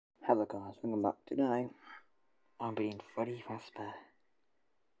Hello guys, welcome back. Today I'm being Freddy Frazbear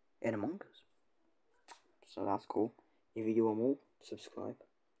in Among Us. So that's cool. If you want more, subscribe,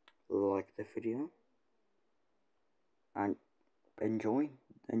 like the video, and enjoy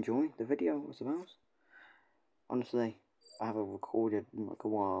the video, I suppose. Honestly, I haven't recorded in like a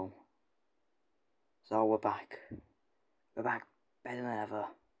while. So we're back. We're back better than ever.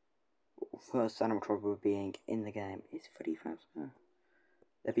 First animatronic being in the game is Freddy Frazbear.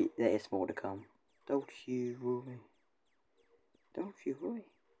 There is more to come. Don't you worry. Don't you worry.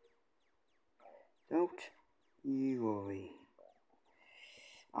 Don't you worry.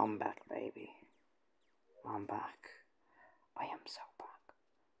 I'm back, baby. I'm back. I am so back.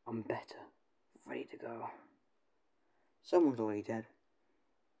 I'm better. Ready to go. Someone's already dead.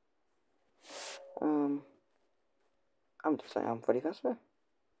 I'm just saying, I'm Freddy Fazbear.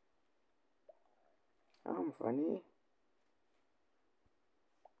 I'm Freddy.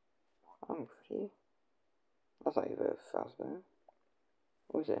 I'm Freddy. That's not even Fazbear.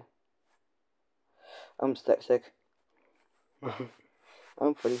 What is it? I'm dyslexic.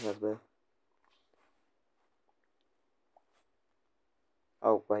 I'm Freddy Fazbear.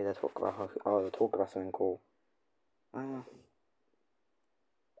 Oh wait, they talk about something cool. Oh,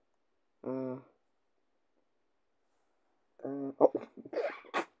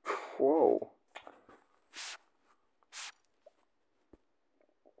 whoa.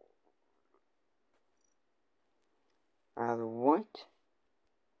 As white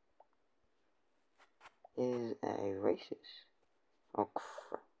is a racist. Oh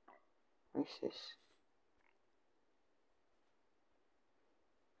crap. Racist.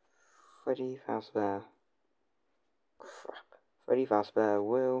 Freddy Fazbear. Crap. Freddy Fazbear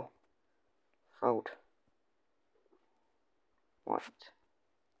will vote white.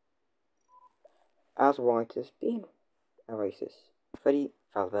 As white as being a racist. Freddy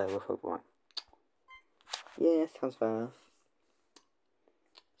Fazbear will vote white. Yes, Fazbear.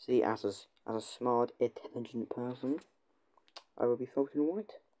 See, as a smart, intelligent person, I will be voting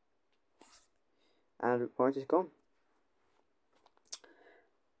white. And white is gone.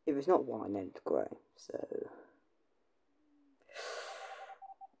 If it's not white, then it's grey. So,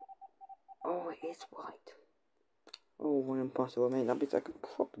 oh, it is white. Oh, one impossible. I mean, that means I could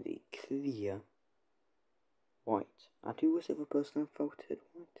probably clear white. And who was the other person I voted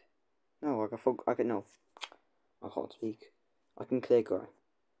white? No, no. I can't speak. I can clear grey.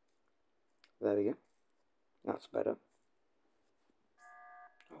 There we go. That's better.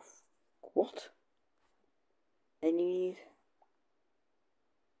 Oh, what? Any?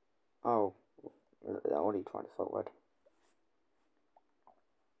 Oh, I already tried to vote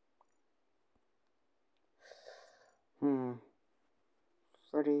red.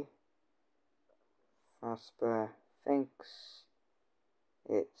 Freddy Fazbear thinks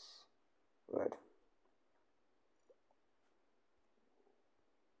it's red.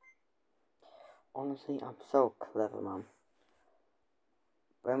 Honestly, I'm so clever, man.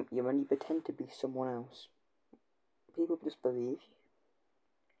 When you pretend to be someone else, people just believe you.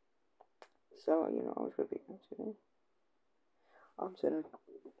 So, I was gonna be I'm gonna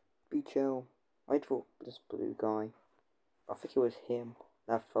be chill. I thought this blue guy. I think it was him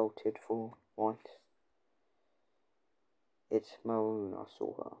that voted for white. It's maroon, I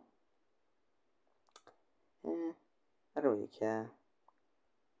saw her. I don't really care.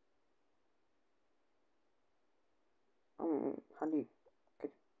 How do you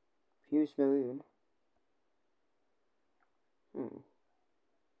use maroon?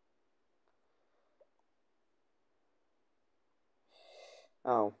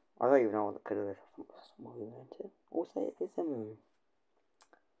 Oh, I don't even know what the colour is. That's maroon, isn't it? Or is it maroon?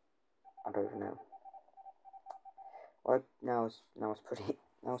 I don't even know. Well, now it's pretty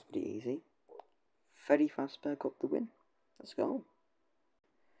easy. Freddy Fazbear got the win. Let's go.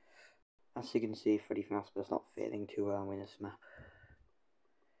 As you can see, Freddy Fazbear's not feeling too well in this map.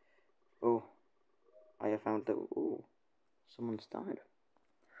 Oh, I have found that. Oh, someone's died.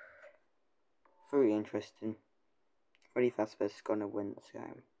 Very interesting. Freddy Fazbear's gonna win this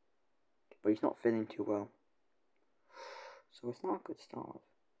game, but he's not feeling too well, so it's not a good start.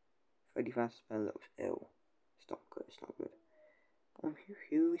 Freddy Fazbear looks ill. It's not good. It's not good.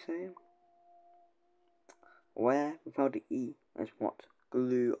 Who are we saying? Where without the E is what?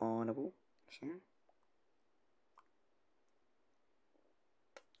 Glue onable. So.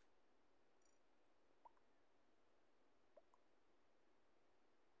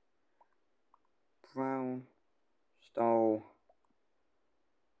 Brown stole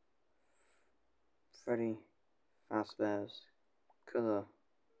Freddy Fazbear's colour.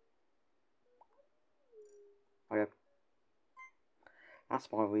 Okay. That's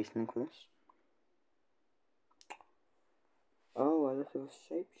my reasoning for this. Oh, a little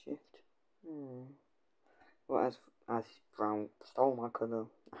shapeshift. Well, as Brown stole my colour,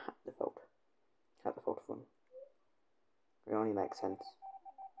 I had to vote. Had to vote for him. It only makes sense.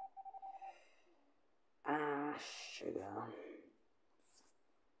 Ah, sugar.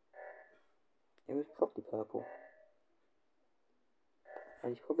 It was probably purple.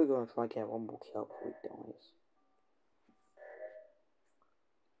 And he's probably going to try and get one more kill before he dies.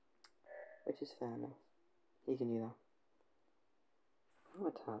 Which is fair enough. He can do that. Oh,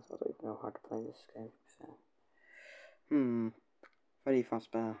 it has. I don't even know how to play this game, to be fair. Freddy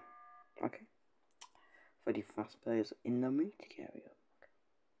Frazbear. Okay. Freddy Frazbear is in the meeting area.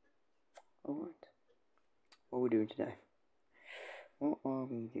 Alright. What are we doing today? What are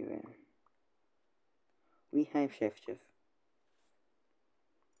we doing? We have shapeshift.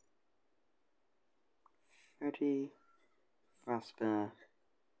 Freddy Frazbear.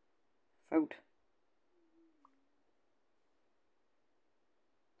 Vote.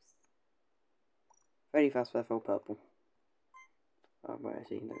 Freddy Frazbear vote purple. Oh, where is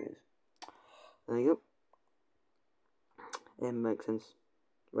he? There he is. There you go. It makes sense.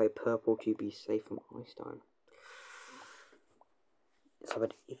 Right, purple to be safe from Einstein. So,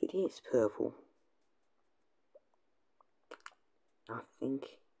 but if it is purple, I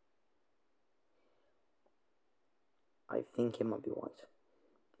think it might be white,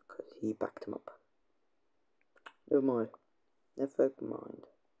 because he backed him up. Never mind. Never mind.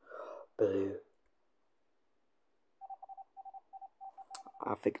 Blue.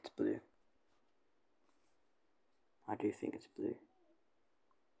 I think it's blue. I do think it's blue.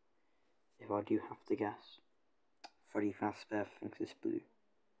 If I do have to guess, Freddy Fazbear thinks it's blue.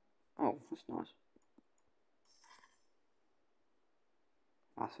 Oh, that's nice.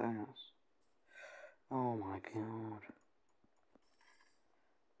 That's so nice. Oh my god.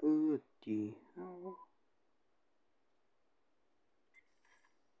 Bloody hell.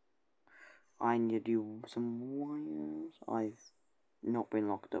 I need to do some wires. I've not been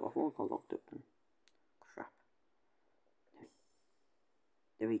locked up. I thought I got locked up then. Crap.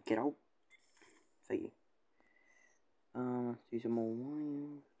 There we go. Thank you. Let's do some more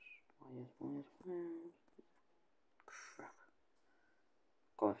wires. Wires. Crap.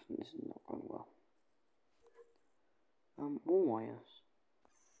 Gosh, this is not going well. More wires.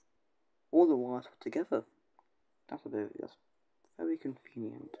 All the wires put together. That's very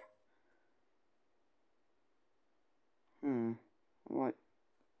convenient. Right.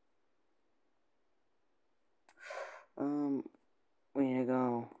 We need to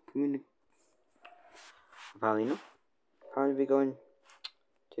go. Probably not. Probably be going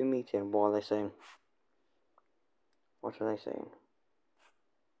to a meeting. What are they saying? What are they saying?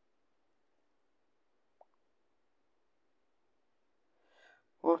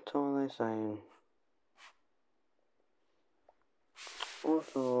 What are they saying?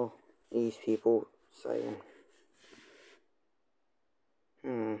 What are these people saying?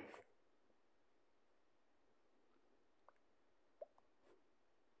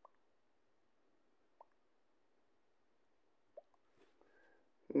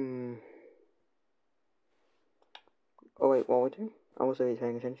 Oh wait, what are we doing? I wasn't really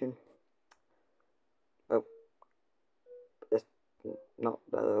paying attention. Oh. It's not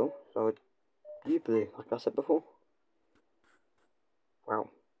that though, so it's blue, like I said before. Wow.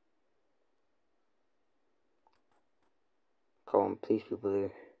 Come on, please be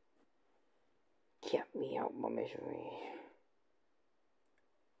blue. Get me out of my misery.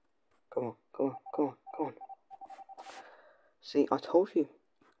 Come on. See, I told you.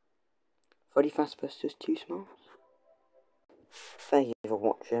 Freddy Fazbear's just too smart. Thank you for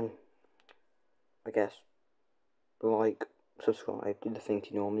watching. I guess. Like, subscribe, do the things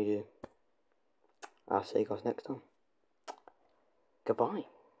you normally do. I'll see you guys next time. Goodbye.